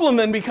problem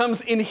then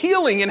becomes in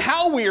healing and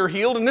how we are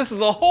healed, and this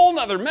is a whole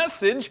nother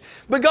message,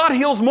 but God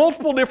heals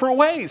multiple different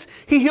ways.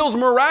 He heals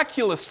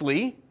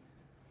miraculously,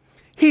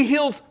 He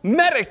heals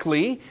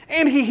medically,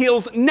 and He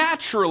heals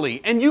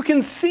naturally. And you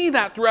can see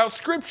that throughout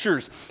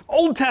Scriptures.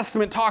 Old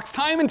Testament talks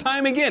time and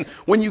time again.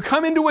 When you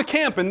come into a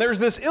camp and there's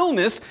this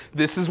illness,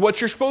 this is what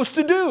you're supposed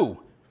to do.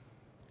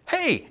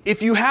 Hey,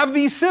 if you have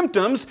these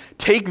symptoms,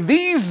 take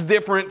these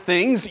different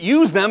things,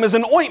 use them as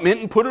an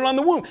ointment and put it on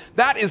the wound.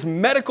 That is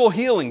medical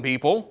healing,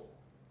 people.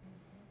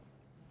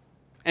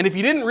 And if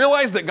you didn't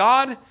realize that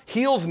God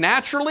heals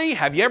naturally,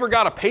 have you ever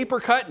got a paper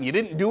cut and you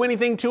didn't do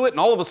anything to it and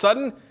all of a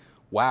sudden,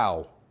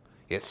 wow,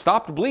 it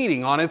stopped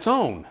bleeding on its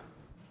own.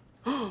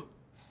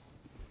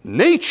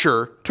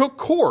 Nature took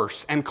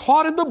course and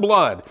clotted the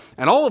blood,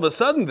 and all of a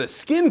sudden the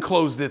skin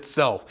closed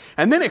itself,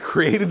 and then it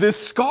created this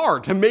scar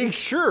to make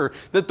sure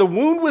that the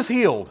wound was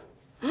healed.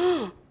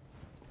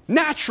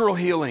 Natural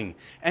healing.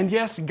 And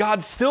yes,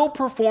 God still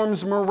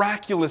performs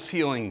miraculous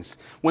healings.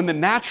 When the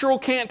natural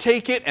can't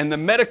take it and the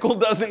medical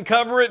doesn't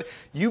cover it,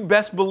 you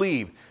best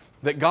believe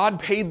that God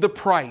paid the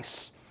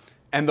price.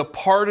 And the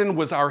pardon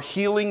was our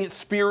healing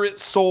spirit,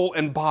 soul,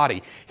 and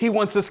body. He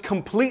wants us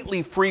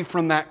completely free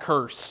from that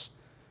curse.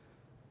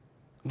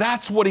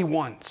 That's what He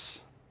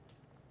wants.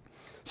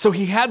 So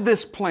He had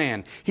this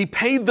plan. He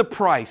paid the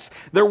price.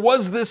 There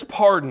was this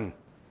pardon.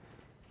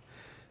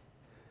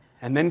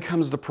 And then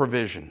comes the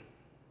provision.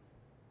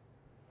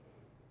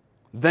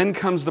 Then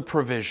comes the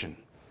provision.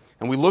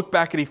 And we look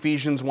back at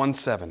Ephesians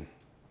 1:7.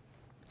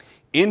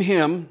 In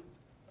Him,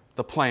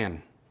 the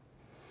plan.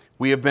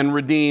 We have been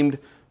redeemed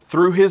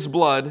through His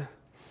blood,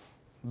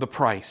 the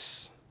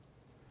price.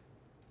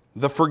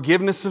 The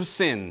forgiveness of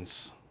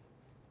sins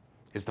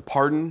is the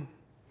pardon.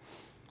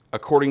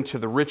 According to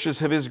the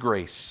riches of His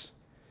grace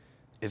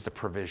is the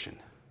provision.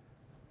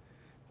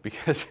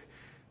 Because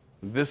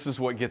this is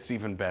what gets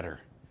even better.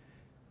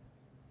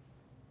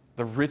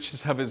 The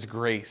riches of His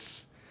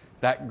grace,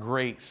 that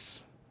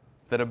grace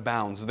that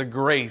abounds, the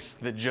grace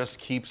that just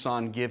keeps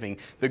on giving,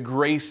 the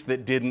grace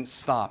that didn't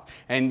stop.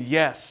 And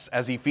yes,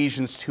 as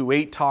Ephesians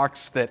 2:8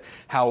 talks, that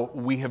how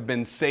we have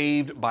been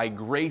saved by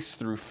grace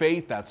through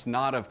faith, that's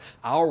not of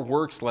our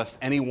works, lest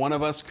any one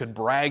of us could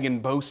brag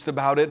and boast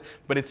about it,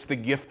 but it's the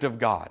gift of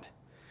God.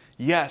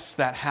 Yes,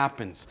 that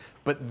happens,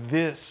 but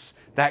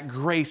that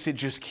grace, it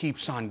just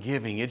keeps on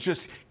giving. It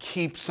just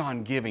keeps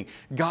on giving.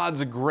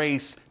 God's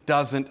grace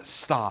doesn't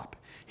stop.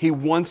 He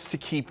wants to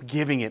keep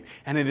giving it,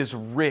 and it is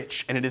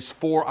rich, and it is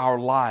for our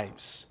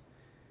lives.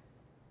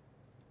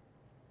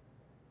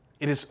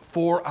 It is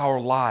for our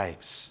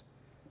lives.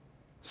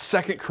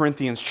 2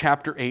 Corinthians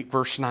chapter 8,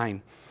 verse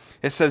 9.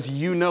 It says,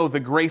 you know the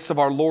grace of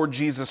our Lord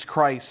Jesus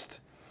Christ,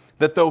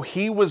 that though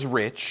He was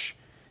rich,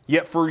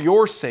 yet for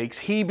your sakes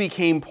He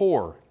became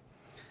poor,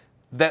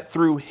 that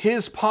through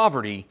His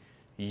poverty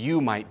you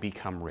might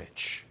become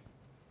rich.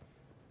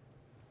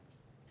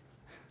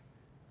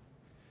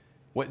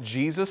 What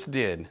Jesus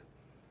did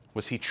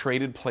was He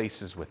traded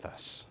places with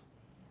us.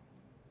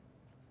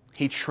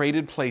 He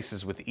traded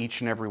places with each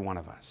and every one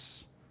of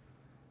us.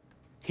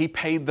 He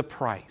paid the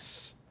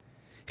price.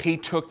 He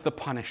took the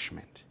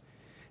punishment.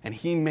 And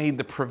He made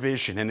the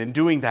provision. And in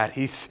doing that,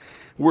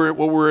 what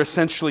we're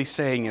essentially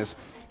saying is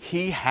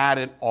He had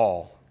it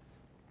all.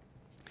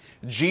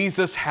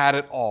 Jesus had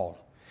it all.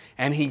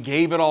 And He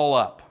gave it all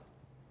up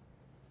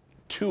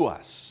to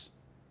us.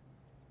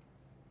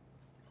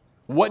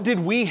 What did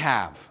we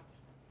have?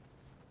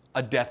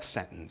 A death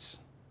sentence.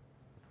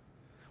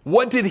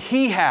 What did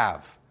he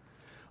have?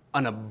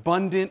 An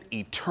abundant,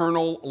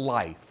 eternal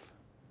life.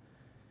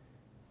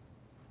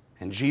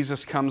 And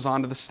Jesus comes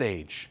onto the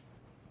stage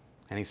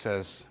and he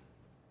says,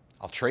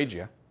 I'll trade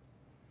you.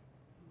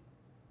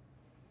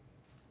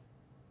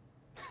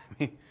 I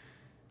mean,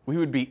 we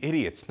would be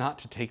idiots not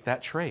to take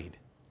that trade.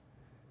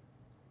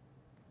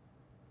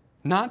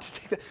 Not to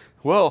take that.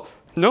 Well,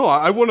 no,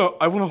 I want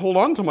to hold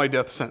on to my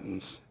death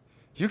sentence.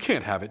 You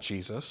can't have it,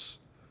 Jesus.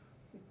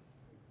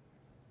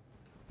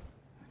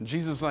 And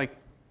Jesus is like,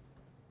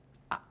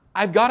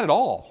 I've got it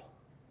all.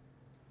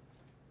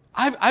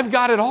 I've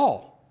got it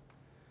all.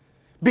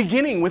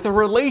 Beginning with a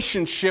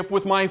relationship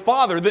with my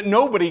Father that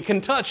nobody can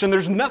touch, and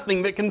there's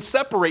nothing that can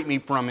separate me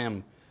from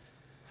Him.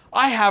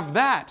 I have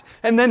that.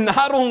 And then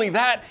not only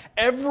that,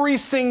 every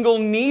single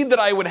need that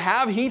I would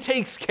have, He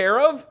takes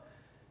care of.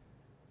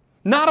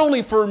 Not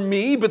only for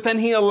me, but then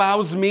He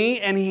allows me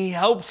and He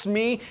helps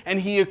me and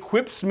He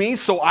equips me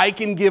so I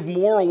can give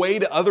more away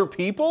to other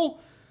people.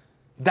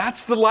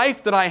 That's the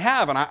life that I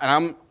have,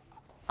 and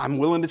I'm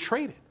willing to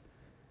trade it.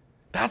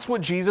 That's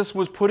what Jesus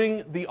was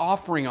putting the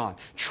offering on,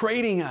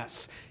 trading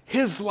us,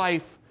 His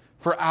life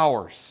for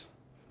ours.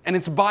 And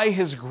it's by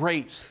His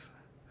grace.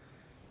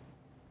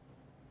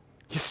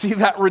 You see,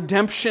 that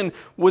redemption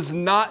was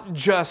not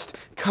just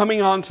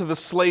coming onto the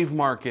slave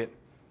market,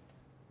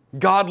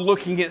 God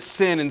looking at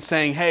sin and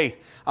saying, hey,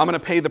 I'm going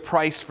to pay the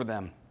price for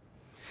them.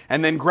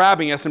 And then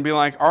grabbing us and being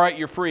like, all right,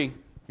 you're free.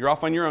 You're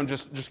off on your own.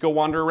 Just go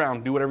wander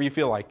around. Do whatever you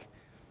feel like.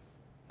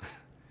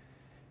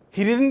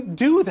 He didn't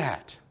do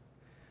that.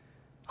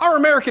 Our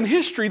American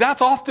history,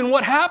 that's often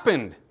what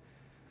happened.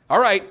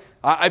 All right,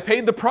 I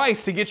paid the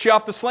price to get you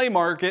off the slave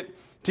market,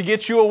 to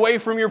get you away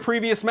from your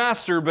previous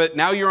master, but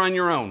now you're on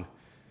your own.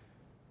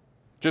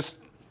 Just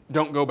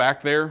don't go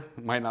back there.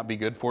 It might not be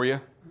good for you.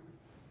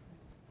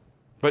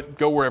 But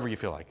go wherever you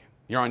feel like.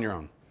 You're on your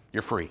own.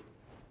 You're free.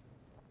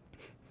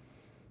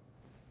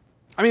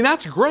 I mean,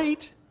 that's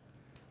great.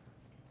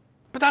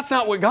 But that's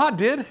not what God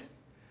did.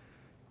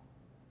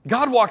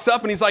 God walks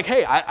up and He's like,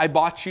 hey, I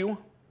bought you.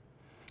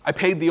 I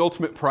paid the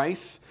ultimate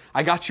price.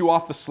 I got you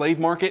off the slave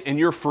market and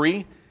you're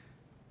free.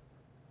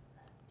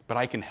 But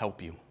I can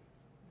help you.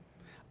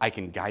 I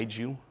can guide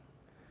you.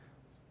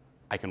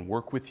 I can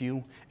work with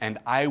you. And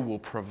I will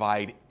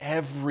provide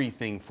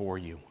everything for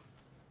you.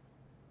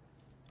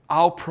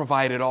 I'll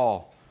provide it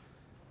all.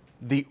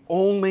 The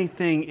only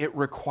thing it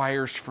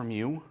requires from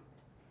you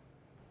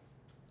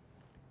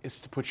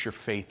is to put your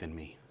faith in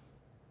me.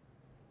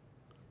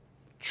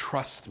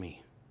 Trust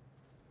me.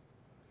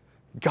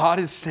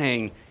 God is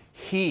saying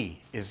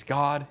He is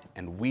God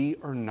and we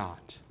are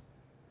not.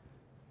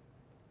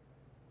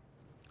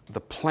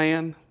 The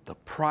plan, the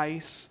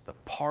price, the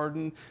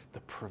pardon,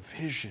 the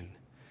provision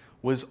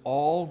was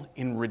all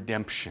in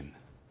redemption.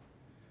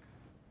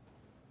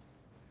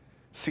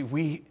 See,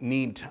 we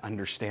need to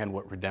understand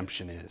what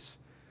redemption is.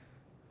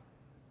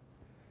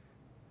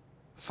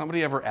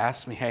 Somebody ever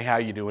asked me, hey, how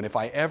you doing? If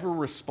I ever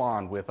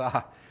respond with,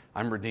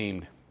 I'm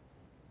redeemed.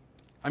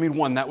 I mean,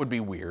 one, that would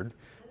be weird.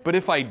 But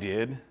if I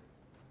did,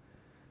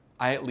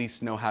 I at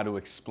least know how to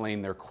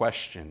explain their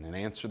question and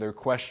answer their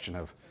question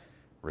of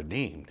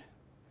redeemed.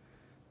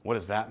 What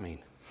does that mean?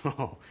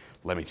 Oh,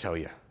 let me tell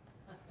you.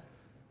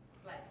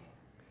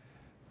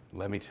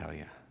 Let me tell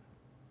you.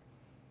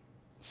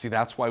 See,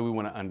 that's why we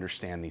want to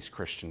understand these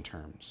Christian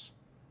terms.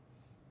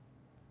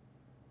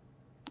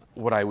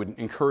 What I would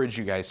encourage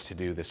you guys to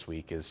do this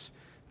week is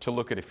to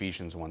look at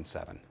Ephesians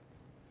 1:7.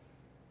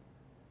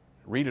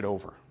 Read it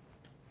over.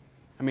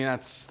 I mean,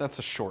 that's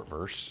a short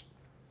verse.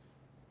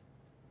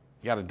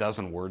 You got a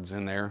dozen words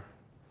in there.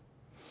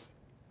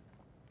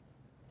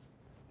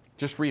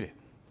 Just read it.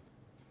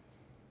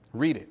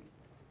 Read it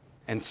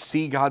and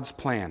see God's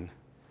plan.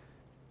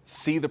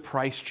 See the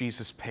price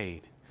Jesus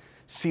paid.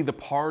 See the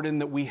pardon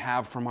that we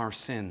have from our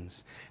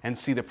sins, and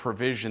see the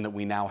provision that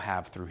we now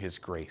have through His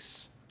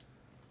grace.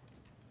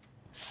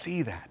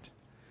 See that.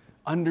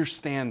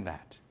 Understand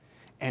that.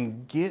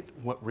 And get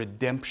what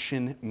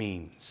redemption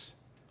means.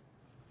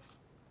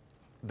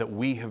 That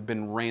we have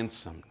been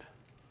ransomed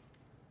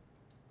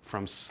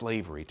from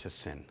slavery to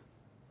sin.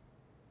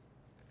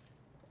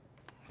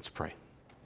 Let's pray.